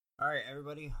All right,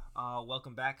 everybody.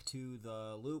 Welcome back to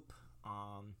the loop.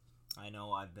 I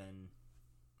know I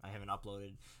haven't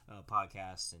uploaded a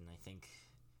podcast in I think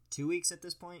 2 weeks at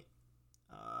this point.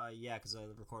 Yeah, because I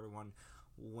recorded one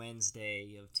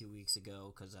Wednesday of 2 weeks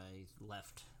ago because I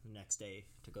left the next day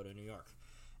to go to New York.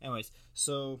 Anyways,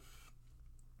 so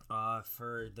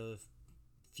for the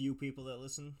few people that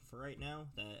listen for right now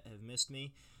that have missed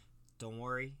me, don't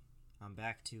worry. I'm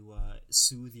back to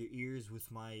soothe your ears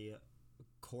with my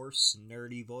coarse,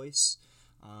 nerdy voice.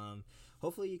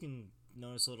 Hopefully you can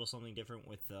notice a little something different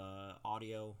with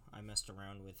audio. I messed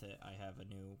around with it. I have a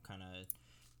new kind of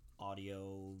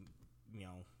audio,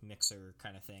 mixer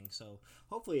kind of thing. So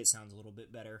hopefully it sounds a little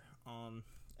bit better.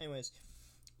 Anyways,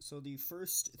 so the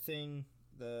first thing,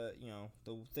 the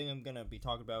thing I'm gonna be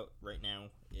talking about right now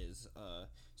is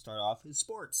start off is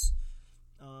sports.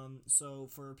 So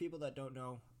for people that don't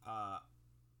know,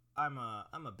 I'm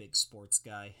a big sports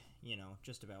guy.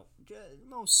 Just about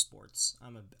most sports.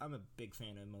 I'm a big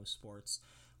fan of most sports.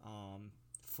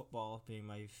 Football being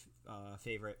my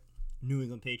favorite. New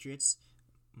England Patriots,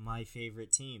 my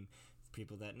favorite team. For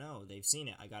people that know, they've seen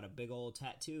it. I got a big old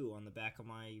tattoo on the back of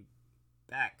my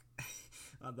back.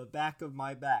 On the back of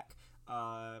my back.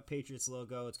 Patriots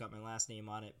logo. It's got my last name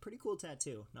on it. Pretty cool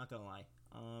tattoo. Not gonna lie.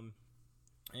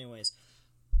 Anyways,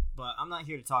 but I'm not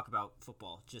here to talk about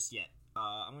football just yet.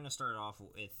 I'm going to start off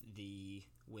with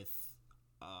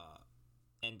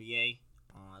NBA.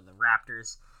 The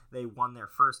Raptors, they won their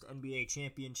first NBA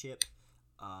championship,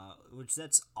 which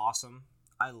that's awesome.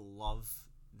 I love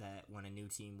that when a new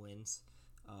team wins,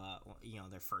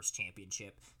 their first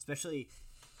championship. Especially,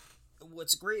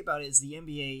 what's great about it is the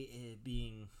NBA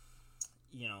being,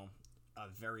 a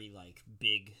very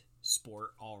big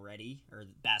sport already, or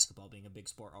basketball being a big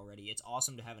sport already. It's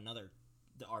awesome to have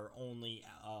our only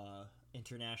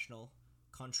international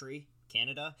country,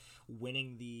 Canada,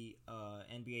 winning the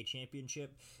NBA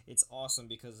championship. It's awesome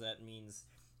because that means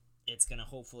it's going to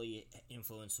hopefully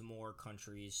influence more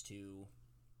countries to,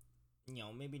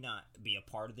 maybe not be a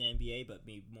part of the NBA, but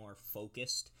be more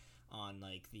focused on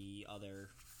the other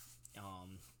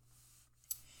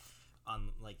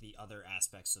the other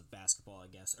aspects of basketball, I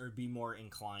guess, or be more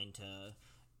inclined to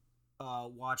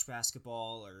watch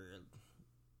basketball, or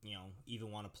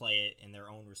even want to play it in their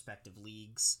own respective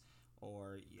leagues,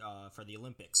 or for the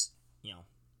Olympics,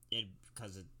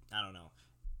 because I don't know,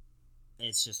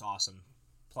 it's just awesome.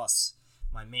 Plus,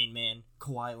 my main man,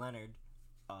 Kawhi Leonard,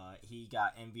 he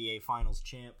got NBA Finals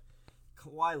champ.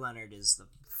 Kawhi Leonard is the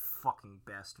fucking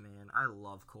best, man. I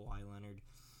love Kawhi Leonard.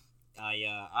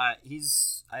 I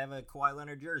have a Kawhi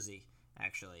Leonard jersey,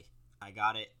 actually. I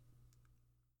got it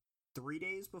 3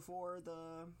 days before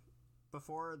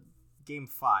Game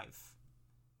 5.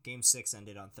 Game 6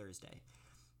 ended on Thursday.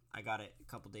 I got it a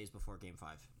couple days before Game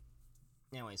 5.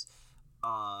 Anyways,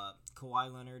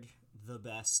 Kawhi Leonard, the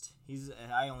best.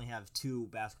 I only have 2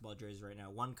 basketball jerseys right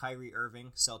now. One Kyrie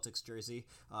Irving, Celtics jersey.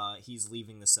 He's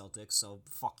leaving the Celtics, so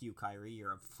fuck you, Kyrie.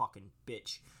 You're a fucking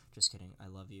bitch. Just kidding. I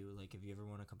love you. If you ever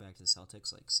want to come back to the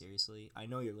Celtics, seriously, I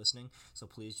know you're listening, so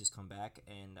please just come back,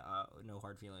 and no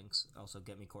hard feelings. Also,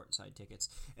 get me courtside tickets.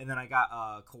 And then I got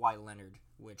Kawhi Leonard,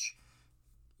 which,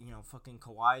 fucking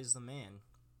Kawhi is the man.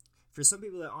 For some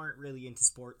people that aren't really into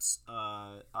sports,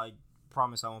 I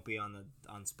promise I won't be on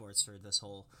sports for this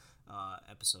whole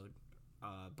episode.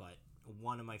 But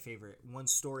one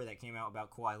story that came out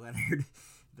about Kawhi Leonard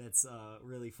that's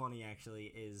really funny,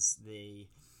 actually, is the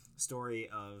story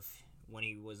of when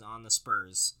he was on the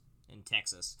Spurs in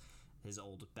Texas, his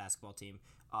old basketball team.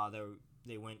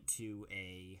 They went to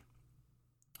a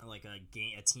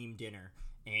team dinner,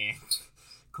 and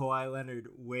Kawhi Leonard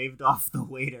waved off the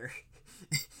waiter,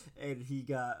 and he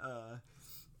got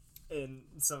and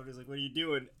somebody's like, "What are you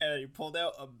doing?" And he pulled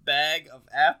out a bag of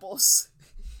apples,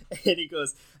 and he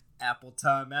goes, "Apple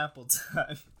time, apple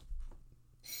time."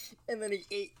 And then he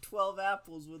ate 12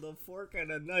 apples with a fork and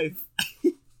a knife.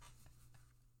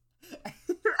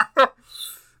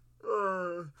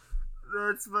 Oh,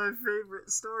 that's my favorite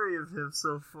story of him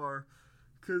so far,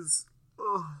 cause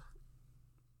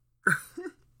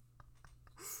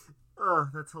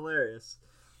that's hilarious.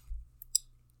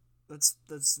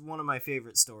 That's one of my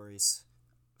favorite stories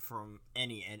from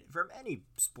any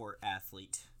sport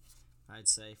athlete. I'd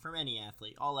say from any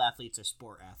athlete. All athletes are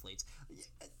sport athletes.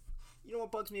 You know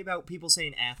what bugs me about people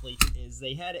saying athletes is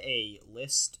they had a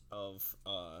list of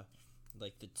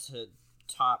the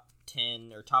top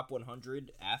 10 or top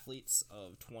 100 athletes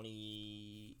of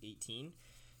 2018.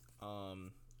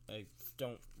 I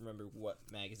don't remember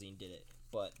what magazine did it,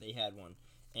 but they had one,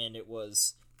 and it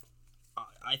was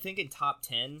I think in top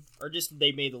 10, or just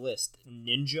they made the list,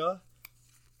 Ninja,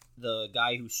 the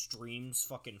guy who streams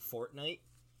fucking Fortnite.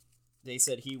 They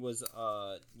said he was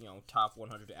top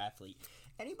 100 athlete.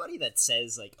 Anybody that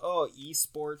says like, oh,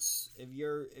 esports, if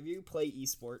you play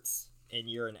esports and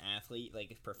you're an athlete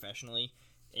like professionally,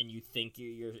 and you think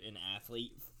you're an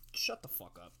athlete, shut the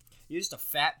fuck up. You're just a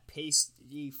fat,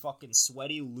 pasty, fucking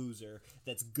sweaty loser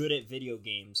that's good at video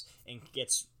games and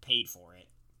gets paid for it.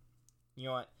 You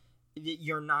know what?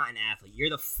 You're not an athlete. You're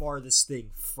the farthest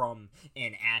thing from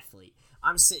an athlete.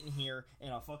 I'm sitting here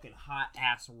in a fucking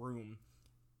hot-ass room,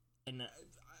 and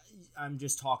I'm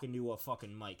just talking to a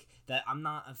fucking mic. That's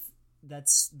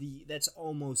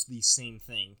almost the same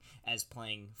thing as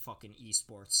playing fucking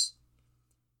esports.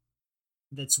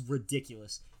 That's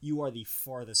ridiculous. You are the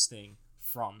farthest thing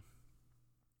from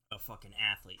a fucking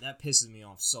athlete. That pisses me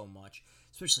off so much,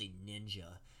 especially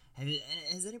Ninja.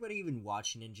 Has anybody even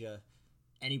watched Ninja?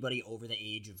 Anybody over the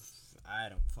age of, I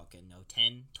don't fucking know,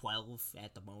 10, 12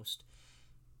 at the most?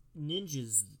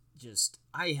 Ninja's just,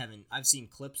 I've seen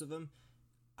clips of him.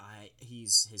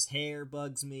 His hair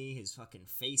bugs me, his fucking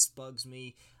face bugs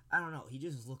me. I don't know, he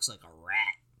just looks like a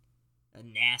rat. A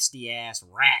nasty ass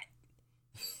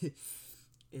rat.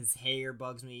 His hair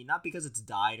bugs me, not because it's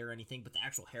dyed or anything, but the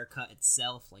actual haircut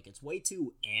itself, like, it's way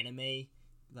too anime.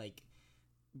 Like,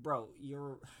 bro,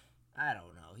 I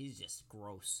don't know, he's just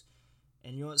gross.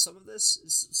 And you know what, some of this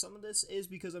is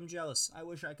because I'm jealous. I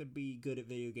wish I could be good at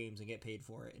video games and get paid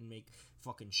for it and make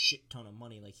fucking shit ton of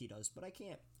money like he does, but I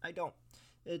can't. I don't.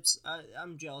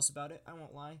 I'm jealous about it, I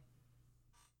won't lie.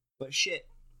 But shit,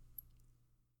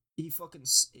 he fucking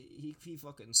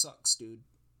sucks, dude.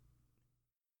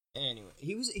 Anyway,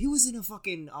 he was in a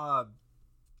fucking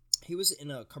he was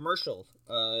in a commercial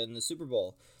in the Super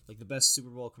Bowl, like the best Super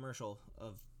Bowl commercial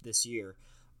of this year.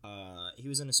 He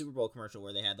was in a Super Bowl commercial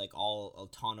where they had like a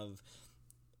ton of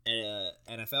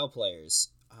NFL players.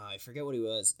 I forget what he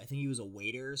was. I think he was a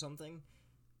waiter or something.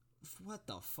 What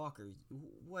the fuck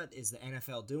what is the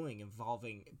NFL doing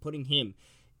putting him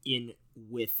in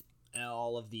with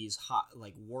all of these hot,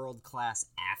 like, world-class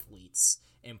athletes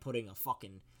and putting a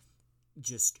fucking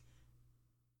just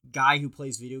guy who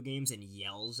plays video games and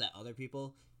yells at other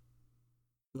people?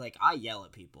 Like, I yell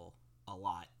at people a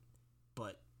lot,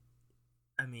 but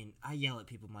I mean, I yell at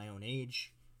people my own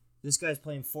age. This guy's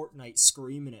playing Fortnite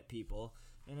screaming at people,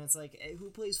 and it's like, hey, who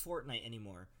plays Fortnite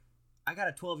anymore? I got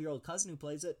a 12-year-old cousin who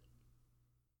plays it.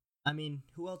 I mean,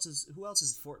 who else is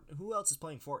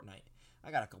playing Fortnite?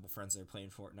 I got a couple friends that are playing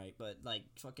Fortnite, but like,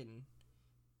 fucking,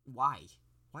 why?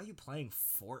 Why are you playing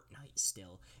Fortnite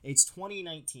still? It's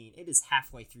 2019. It is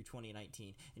halfway through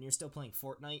 2019, and you're still playing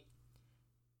Fortnite?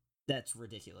 That's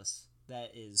ridiculous.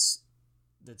 That's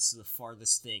the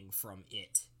farthest thing from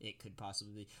it could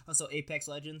possibly be. Also, Apex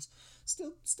Legends,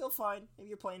 still fine. If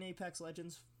you're playing Apex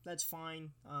Legends, that's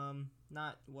fine.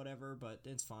 Not whatever, but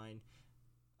it's fine.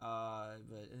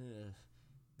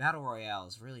 Battle Royale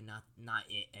is really not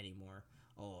it anymore.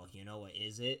 Oh, you know what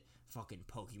is it? Fucking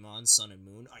Pokemon Sun and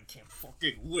Moon. I can't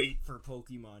fucking wait for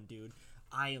Pokemon, dude.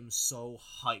 I am so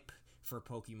hype for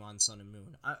Pokemon Sun and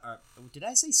Moon. Did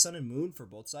I say Sun and Moon for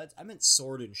both sides? I meant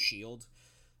Sword and Shield.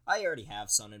 I already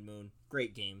have Sun and Moon.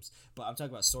 Great games. But I'm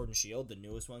talking about Sword and Shield, the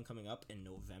newest one coming up in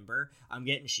November. I'm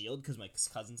getting Shield because my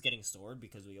cousin's getting Sword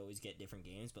because we always get different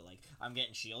games. But, like, I'm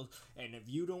getting Shield. And if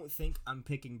you don't think I'm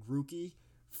picking Grookey,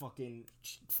 fucking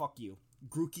fuck you.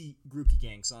 Grookey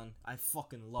gang, son. I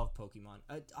fucking love Pokemon.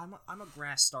 I'm a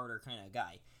grass starter kind of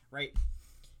guy, right?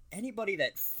 Anybody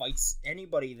that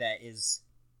is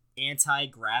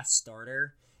anti-grass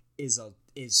starter is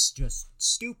just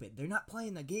stupid. They're not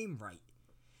playing the game right.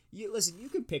 Listen, you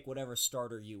can pick whatever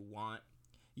starter you want.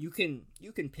 You can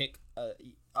pick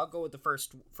I'll go with the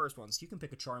first ones. You can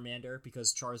pick a Charmander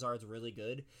because Charizard's really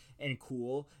good and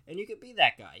cool, and you can be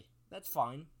that guy. That's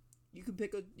fine. You can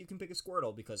pick a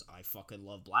Squirtle because I fucking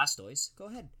love Blastoise. Go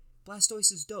ahead.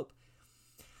 Blastoise is dope.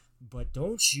 But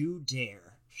don't you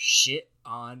dare shit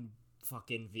on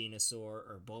fucking Venusaur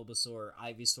or Bulbasaur or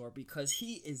Ivysaur because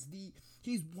he's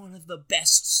one of the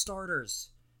best starters.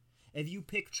 If you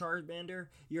pick Charmander,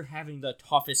 you're having the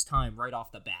toughest time right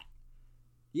off the bat.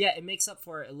 Yeah, it makes up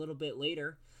for it a little bit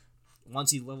later,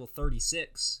 once he's level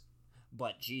 36.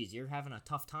 But, geez, you're having a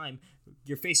tough time.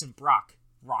 You're facing Brock,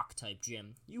 Rock-type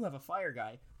gym. You have a fire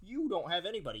guy. You don't have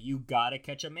anybody. You gotta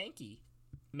catch a Mankey.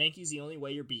 Mankey's the only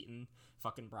way you're beating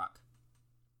fucking Brock.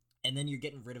 And then you're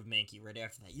getting rid of Mankey right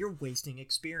after that. You're wasting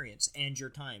experience and your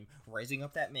time raising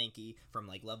up that Mankey from,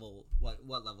 like, level... What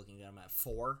level can you get him at?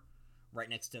 4? Right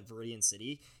next to Viridian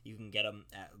City. You can get him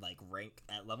at, like, rank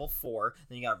at level 4.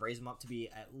 Then you gotta raise him up to be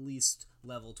at least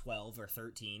level 12 or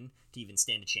 13 to even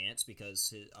stand a chance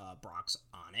because Brock's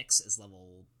Onix is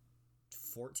level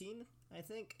 14 I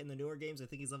think. In the newer games, I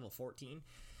think he's level 14.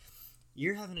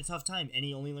 You're having a tough time, and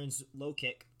he only learns low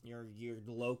kick. You're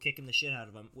low kicking the shit out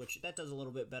of him, which that does a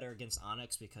little bit better against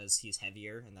Onyx because he's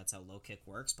heavier, and that's how low kick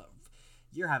works, but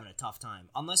you're having a tough time.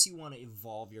 Unless you want to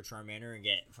evolve your Charmander and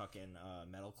get fucking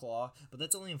Metal Claw, but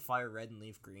that's only in Fire Red and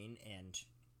Leaf Green, and,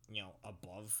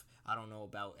 above. I don't know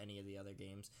about any of the other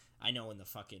games. I know in the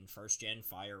fucking first gen,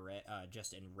 Fire Red,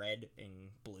 just in Red and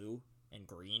Blue and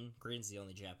Green. Green's the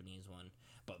only Japanese one,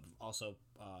 but also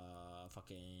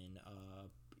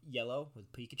Yellow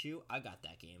with Pikachu. I got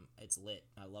that game. It's lit.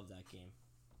 I love that game.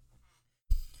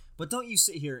 But don't you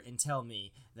sit here and tell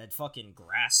me that fucking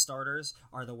grass starters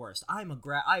are the worst.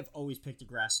 I've always picked a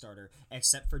grass starter,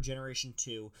 except for Generation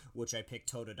 2, which I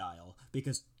picked Totodile,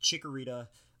 because Chikorita,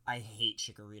 I hate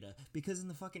Chikorita. Because in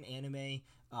the fucking anime,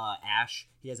 Ash,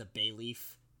 he has a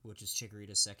Bayleaf, which is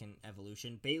Chikorita's second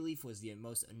evolution. Bayleaf was the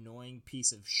most annoying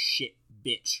piece of shit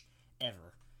bitch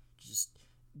ever.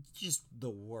 Just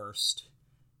the worst.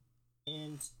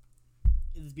 And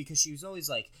it's because she was always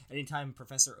like, anytime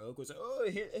Professor Oak was like, oh,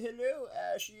 hello,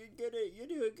 Ash, you're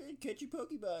doing good catching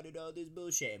Pokemon and all this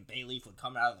bullshit. And Bayleaf would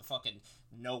come out of the fucking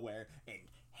nowhere and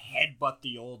headbutt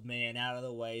the old man out of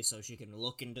the way so she can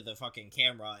look into the fucking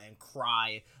camera and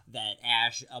cry that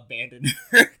Ash abandoned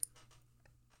her.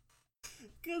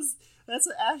 Because that's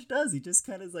what Ash does. He just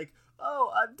kind of is like,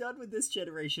 oh, I'm done with this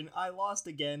generation. I lost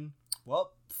again.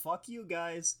 Well, fuck you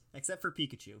guys. Except for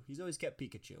Pikachu. He's always kept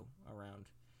Pikachu around.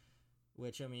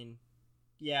 Which, I mean,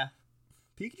 yeah.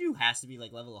 Pikachu has to be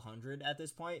like level 100 at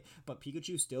this point, but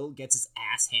Pikachu still gets his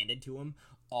ass handed to him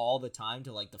all the time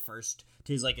to like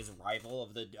his rival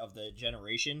of the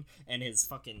generation, and his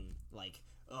fucking like,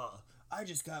 I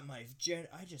just got my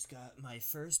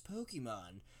first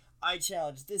Pokemon. I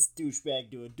challenged this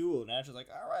douchebag to a duel. And Ash was like,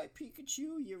 alright,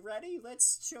 Pikachu, you ready?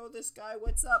 Let's show this guy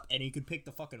what's up. And he could pick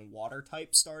the fucking water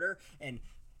type starter. And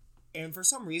for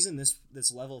some reason, this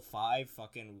level 5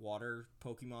 fucking water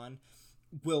Pokemon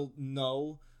will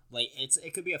know, like,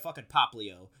 it could be a fucking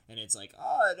Poplio. And it's like,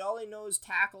 it only knows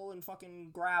Tackle and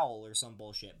fucking Growl or some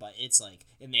bullshit. But it's like,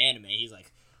 in the anime, he's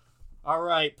like,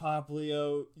 alright,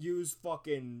 Poplio, use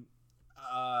fucking,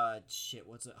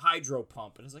 Hydro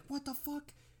Pump. And it's like, what the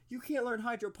fuck? You can't learn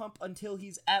Hydro Pump until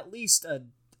he's at least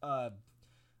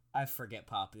I forget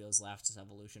Poplio's last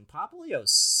evolution.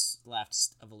 Poplio's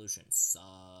last evolution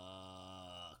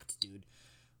sucked, dude.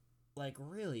 Like,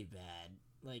 really bad.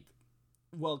 Like,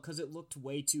 well, because it looked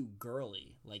way too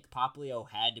girly. Like, Poplio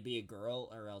had to be a girl,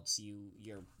 or else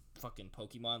your fucking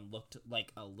Pokemon looked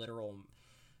like a literal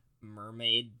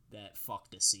mermaid that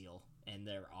fucked a seal, and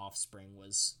their offspring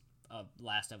was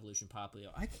last evolution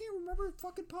Poplio. I can't remember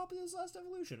fucking Poplio's last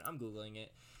evolution. I'm googling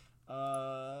it.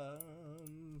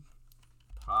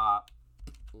 Poplio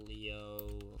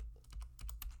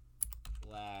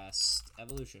last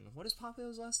evolution. What is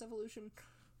Poplio's last evolution?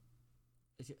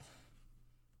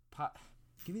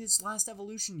 Give me this last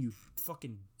evolution, you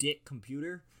fucking dick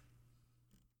computer.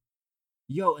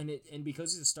 Yo, and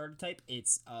because he's a starter type,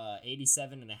 it's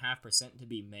 87.5% to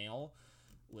be male,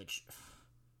 which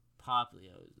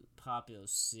Poplio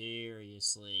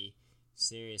seriously,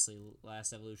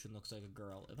 last evolution looks like a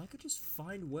girl. If I could just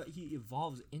find what he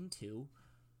evolves into.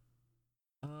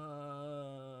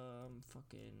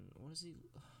 What is he?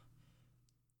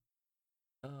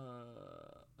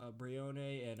 A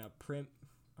Brione and a Prim.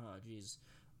 Oh, jeez.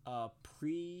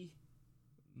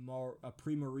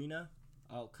 Primarina.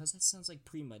 Oh, cause that sounds like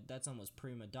That's almost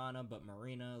prima donna, but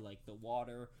Marina, like the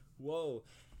water. Whoa.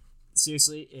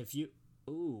 Seriously, if you.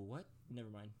 Ooh, what? Never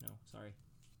mind. No, sorry.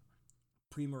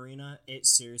 Primarina, it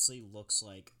seriously looks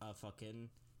like a fucking.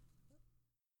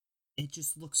 It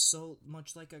just looks so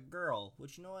much like a girl.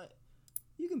 Which, you know what?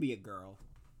 You can be a girl,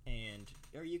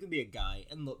 or you can be a guy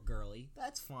and look girly.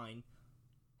 That's fine.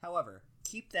 However,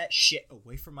 keep that shit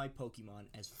away from my Pokemon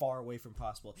as far away from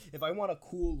possible. If I want a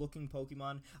cool looking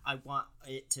Pokemon, I want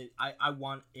it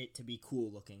to be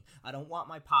cool looking. I don't want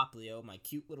my Poplio, my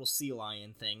cute little sea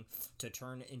lion thing, to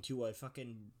turn into a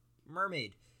fucking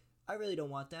mermaid. I really don't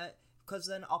want that, because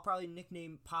then I'll probably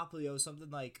nickname Poplio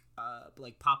something like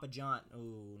Papa John.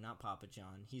 Ooh, not Papa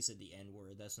John. He said the N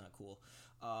word. That's not cool.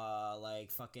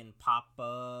 Like fucking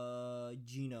Papa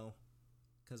Gino.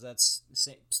 Because that's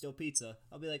still pizza.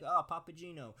 I'll be like, Papa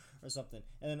Gino, or something.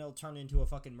 And then it'll turn into a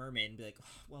fucking mermaid and be like,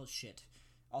 well, shit.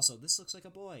 Also, this looks like a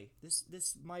boy.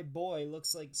 My boy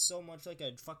looks like so much like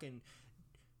a fucking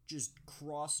just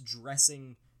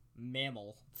cross-dressing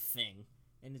mammal thing.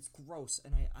 And it's gross,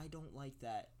 and I don't like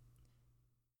that.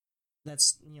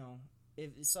 That's,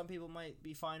 if some people might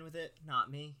be fine with it,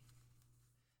 not me.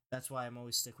 That's why I'm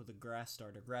always stick with a grass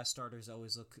starter. Grass starters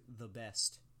always look the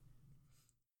best.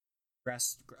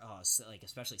 Grass, like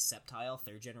especially Sceptile,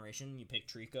 third generation. You pick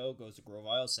Trico, goes to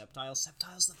Grovyle, Sceptile.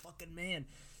 Sceptile's the fucking man.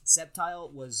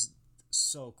 Sceptile was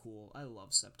so cool. I love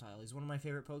Sceptile. He's one of my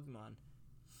favorite Pokemon.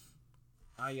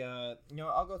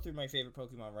 I'll go through my favorite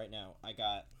Pokemon right now.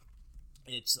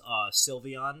 It's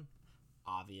Sylveon,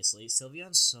 obviously.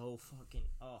 Sylveon's so fucking,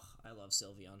 I love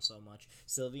Sylveon so much.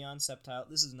 Sylveon, Sceptile,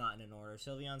 this is not in an order.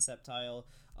 Sylveon, Sceptile,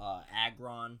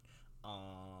 Aggron,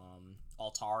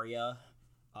 Altaria,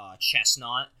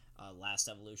 Chestnut, last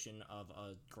evolution of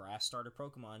a grass starter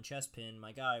Pokemon, Chespin,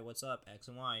 my guy, what's up, X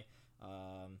and Y.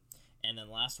 And then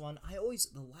last one,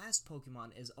 the last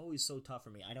Pokemon is always so tough for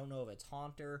me. I don't know if it's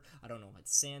Haunter, I don't know if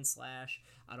it's Sandslash,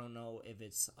 I don't know if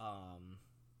it's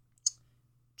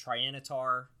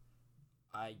Tyranitar.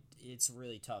 It's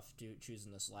really tough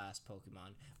choosing this last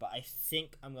Pokemon, but I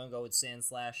think I'm gonna go with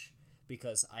Sandslash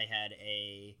because I had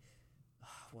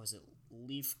was it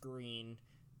Leaf Green?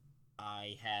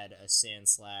 I had a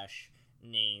Sandslash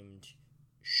named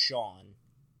Shawn,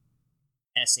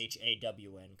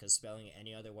 Shawn, because spelling it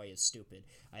any other way is stupid.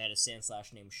 I had a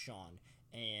Sandslash named Shawn,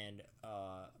 and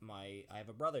I have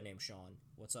a brother named Sean.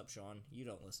 What's up, Sean? You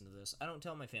don't listen to this. I don't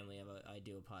tell my family I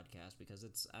do a podcast because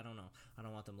I don't know. I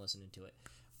don't want them listening to it.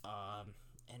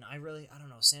 And I don't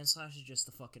know. Sandslash is just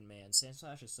the fucking man.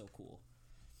 Sandslash is so cool.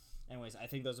 Anyways, I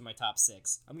think those are my top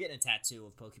 6. I'm getting a tattoo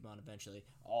of Pokemon eventually,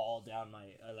 all down my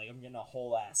I'm getting a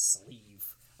whole ass sleeve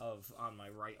on my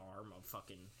right arm of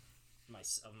fucking my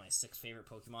 6 favorite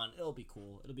Pokemon. It'll be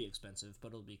cool. It'll be expensive, but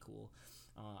it'll be cool.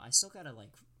 I still gotta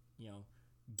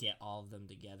get all of them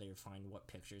together, find what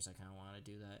pictures I kind of want to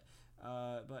do that.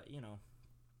 But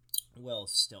we'll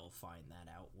still find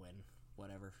that out when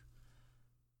whatever.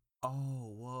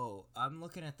 Oh, whoa. I'm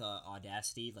looking at the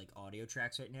Audacity, audio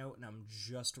tracks right now, and I'm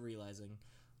just realizing,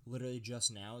 literally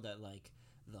just now, that,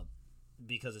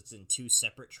 because it's in 2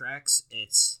 separate tracks,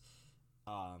 it's,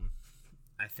 I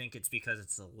think it's because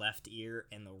it's the left ear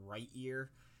and the right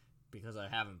ear, because I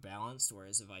haven't balanced,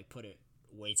 whereas if I put it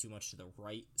way too much to the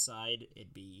right side,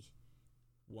 it'd be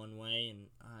one way, and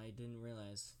I didn't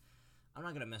realize. I'm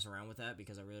not going to mess around with that,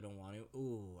 because I really don't want to.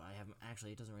 Ooh, I haven't,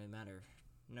 actually, it doesn't really matter.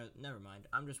 No, never mind.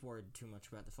 I'm just worried too much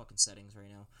about the fucking settings right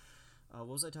now. What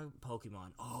was I talking about?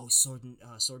 Pokemon. Oh, Sword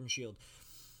and Shield.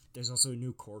 There's also a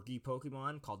new Corgi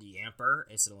Pokemon called Yamper.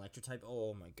 It's an electric type.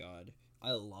 Oh my god.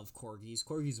 I love Corgis.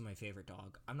 Corgis are my favorite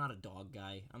dog. I'm not a dog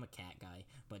guy. I'm a cat guy.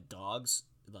 But dogs,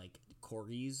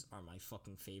 Corgis, are my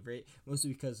fucking favorite.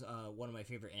 Mostly because one of my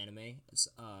favorite anime,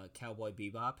 Cowboy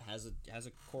Bebop, has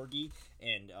a Corgi,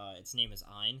 and its name is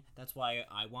Ein. That's why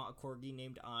I want a Corgi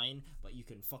named Ein, but you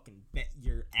can fucking bet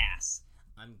your ass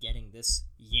I'm getting this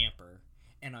Yamper,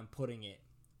 and I'm putting it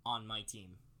on my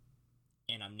team.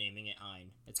 And I'm naming it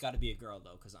Ein. It's got to be a girl,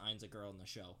 though, because Ein's a girl in the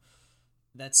show.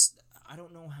 I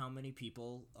don't know how many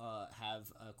people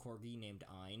have a Corgi named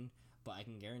Ein, but I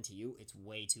can guarantee you it's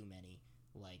way too many.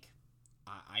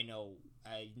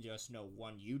 I just know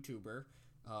one YouTuber,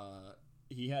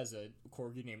 he has a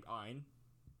Corgi named Ein,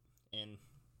 and,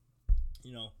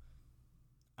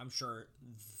 I'm sure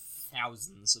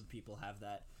thousands of people have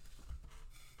that.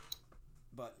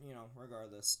 But,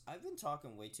 regardless, I've been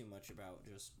talking way too much about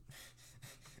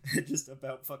just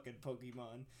about fucking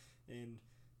Pokemon, and,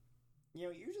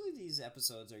 usually these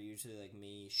episodes are usually,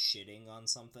 me shitting on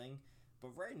something,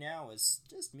 but right now it's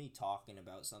just me talking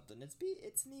about something.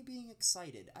 It's me being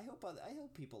excited. I hope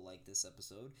people like this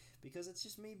episode, because it's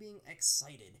just me being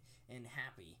excited and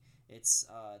happy. It's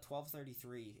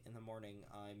 12:33 in the morning.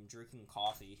 I'm drinking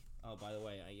coffee. Oh, by the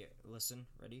way, listen.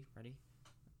 Ready?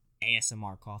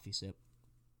 ASMR coffee sip.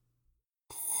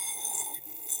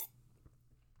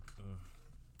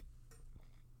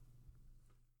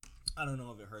 I don't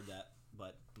know if you heard that,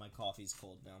 but my coffee's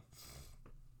cold now.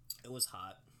 It was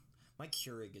hot. My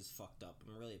Keurig is fucked up.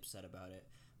 I'm really upset about it,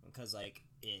 because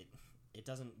it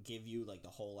doesn't give you the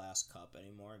whole ass cup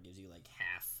anymore. It gives you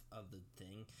half of the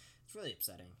thing. It's really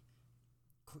upsetting.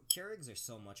 Keurigs are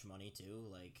so much money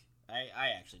too. I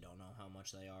actually don't know how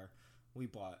much they are.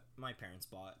 My parents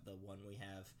bought the one we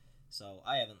have, so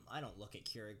I don't look at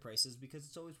Keurig prices because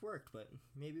it's always worked, but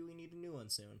maybe we need a new one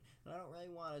soon. And I don't really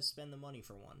want to spend the money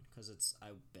for one, because I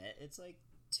bet it's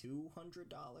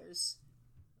 $200.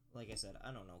 Like I said,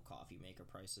 I don't know coffee maker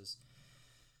prices.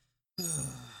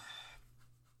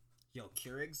 Yo,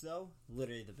 Keurigs, though,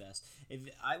 literally the best. If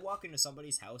I walk into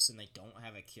somebody's house and they don't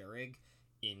have a Keurig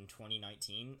in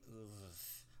 2019,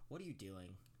 what are you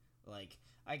doing?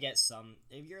 I get some.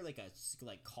 If you're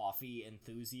a coffee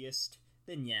enthusiast,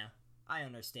 then yeah, I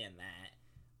understand that.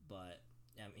 But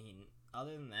I mean,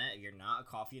 other than that, if you're not a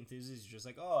coffee enthusiast, you're just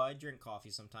oh, I drink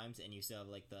coffee sometimes, and you still have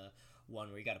the one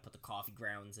where you got to put the coffee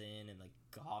grounds in and like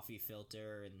coffee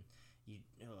filter, and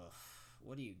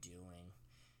what are you doing?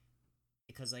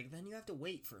 Because like then you have to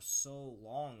wait for so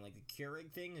long. Like the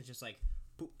Keurig thing is just like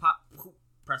poop pop poop,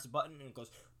 press a button and it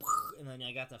goes, and then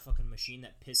I got the fucking machine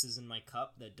that pisses in my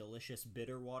cup, the delicious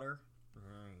bitter water.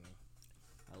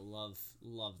 I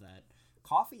love that.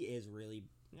 Coffee is really,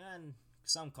 and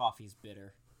some coffee's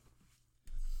bitter.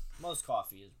 Most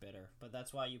coffee is bitter, but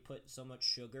that's why you put so much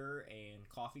sugar and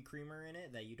coffee creamer in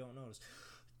it that you don't notice.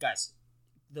 Guys,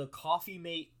 the Coffee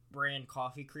Mate brand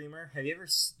coffee creamer, have you ever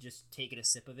just taken a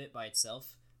sip of it by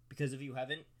itself? Because if you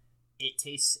haven't, it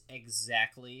tastes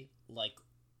exactly like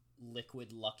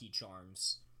liquid Lucky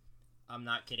Charms. I'm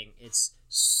not kidding. It's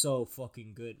so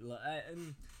fucking good.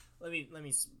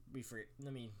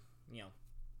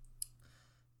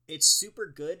 It's super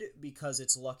good because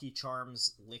it's Lucky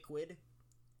Charms liquid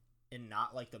and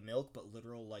not like the milk, but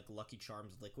literal like Lucky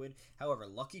Charms liquid. However,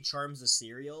 Lucky Charms the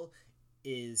cereal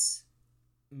is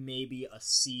maybe a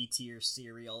C tier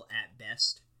cereal at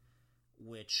best,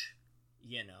 which,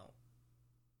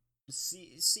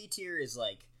 C tier is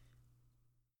like,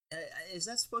 is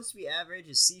that supposed to be average?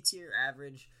 Is C tier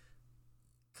average?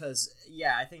 Because,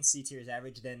 yeah, I think C tier is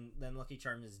average, then Lucky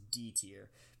Charms is D tier.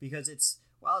 Because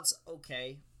while it's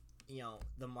okay,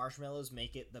 the marshmallows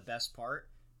make it the best part.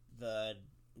 The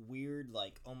weird,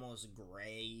 like, almost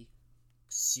gray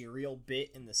cereal bit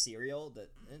in the cereal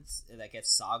that gets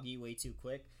soggy way too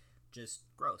quick, just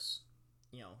gross.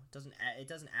 It doesn't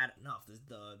add enough.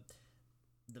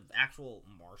 The actual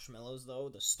marshmallows, though,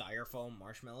 the styrofoam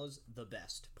marshmallows, the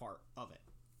best part of it.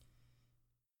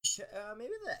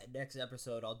 Maybe the next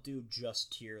episode I'll do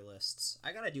just tier lists.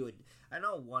 I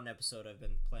know one episode I've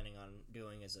been planning on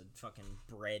doing is a fucking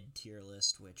bread tier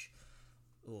list, which,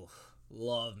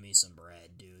 love me some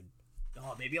bread, dude.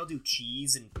 Oh, maybe I'll do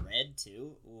cheese and bread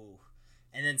too. Ooh.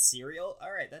 And then cereal.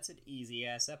 Alright, that's an easy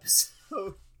ass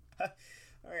episode.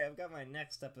 Alright, I've got my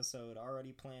next episode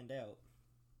already planned out.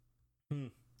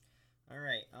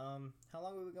 Alright, how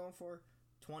long are we going for?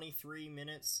 23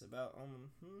 minutes, about,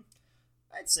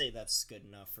 I'd say that's good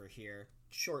enough for here.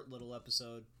 Short little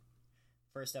episode.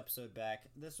 First episode back.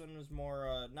 This one was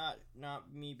more,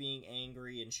 not me being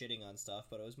angry and shitting on stuff,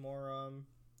 but it was more,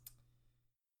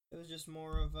 it was just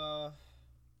more of,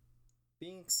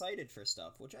 being excited for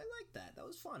stuff, which I like that. That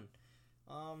was fun.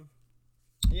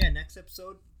 Yeah, next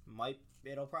episode,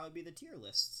 it'll probably be the tier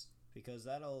lists, because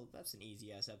that's an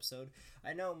easy ass episode.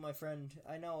 I know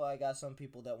I got some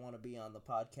people that want to be on the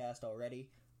podcast already.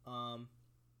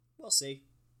 We'll see.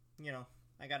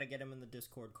 I gotta get them in the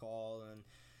Discord call and,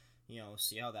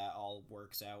 see how that all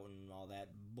works out and all that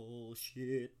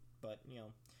bullshit. But,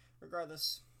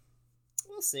 regardless,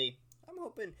 we'll see. I'm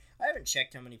hoping. I haven't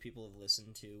checked how many people have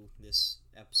listened to this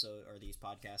episode or these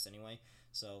podcasts anyway,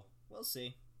 so we'll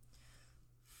see.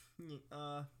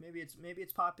 Maybe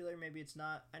it's popular, maybe it's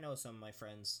not. I know some of my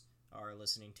friends are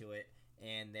listening to it,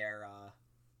 and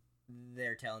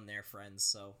they're telling their friends.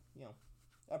 So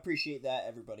I appreciate that,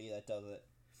 everybody that does it.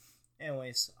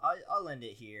 Anyways, I'll end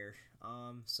it here.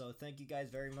 So thank you guys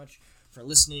very much for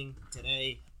listening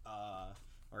today,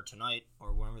 or tonight,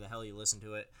 or whenever the hell you listen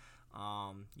to it.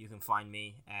 You can find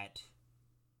me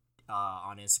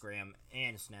on Instagram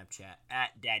and Snapchat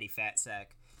at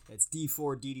DaddyFatSack. That's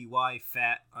D4DDY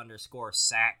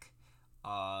fat_sack.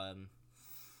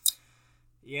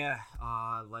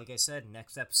 Like I said,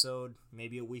 next episode,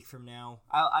 maybe a week from now.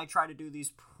 I try to do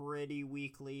these pretty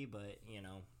weekly, but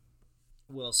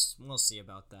we'll see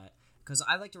about that. Because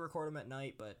I like to record them at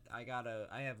night, but I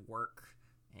have work,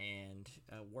 and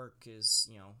work is,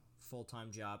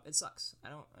 full-time job. It sucks.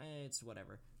 It's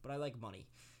whatever. But I like money.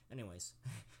 Anyways,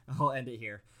 I'll end it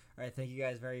here. Alright, thank you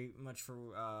guys very much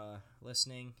for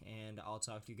listening, and I'll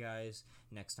talk to you guys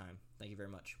next time. Thank you very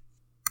much.